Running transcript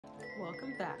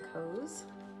Welcome back, hoes.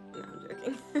 No, I'm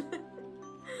joking.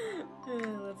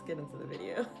 Let's get into the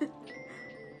video.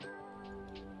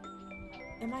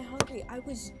 Am I hungry? I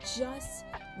was just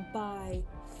by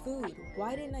food.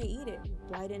 Why didn't I eat it?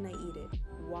 Why didn't I eat it?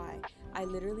 Why? I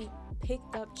literally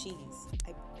picked up cheese.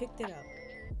 I picked it up.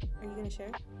 Are you gonna share?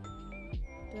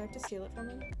 Do I have to steal it from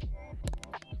him?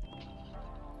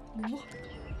 What?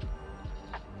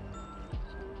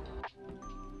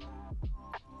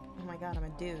 Oh my god, I'm a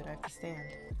dude. I have to stand.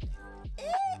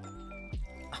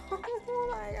 Oh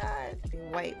my god.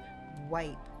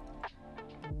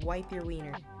 Wipe your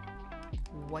wiener.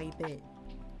 Wipe it.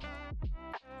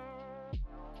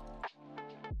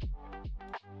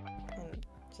 And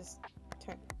just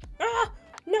turn. Ah!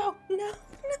 No!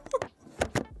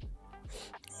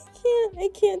 I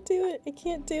can't do it. I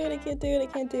can't do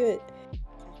it.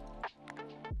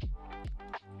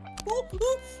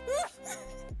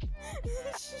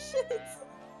 Shit.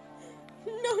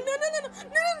 No.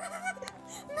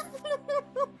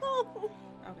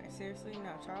 Okay, seriously?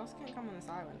 No, Charles can't come on this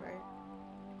island, right?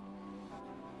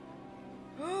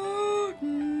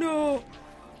 No!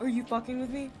 Are you fucking with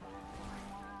me?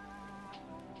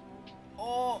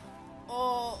 Oh,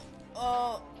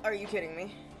 are you kidding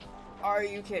me? Are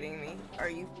you kidding me? Are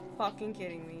you fucking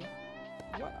kidding me?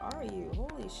 What are you?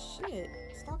 Holy shit.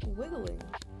 Stop wiggling.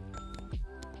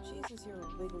 Jesus, you're a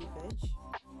wiggly bitch.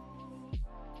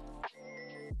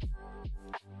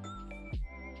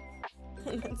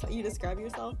 That's how you describe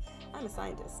yourself? I'm a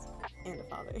scientist and a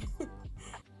father.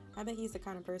 I bet he's the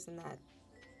kind of person that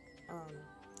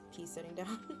he's sitting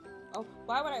down. Oh,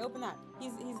 why would I open that?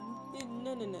 He's no.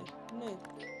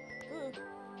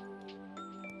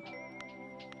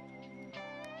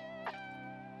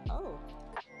 Oh,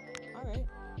 all right.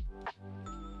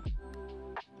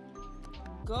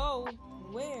 Go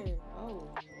where? Oh,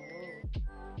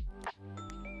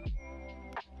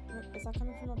 is that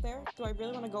coming from up there? Do I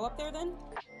really want to go up there then?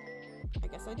 I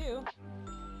guess I do.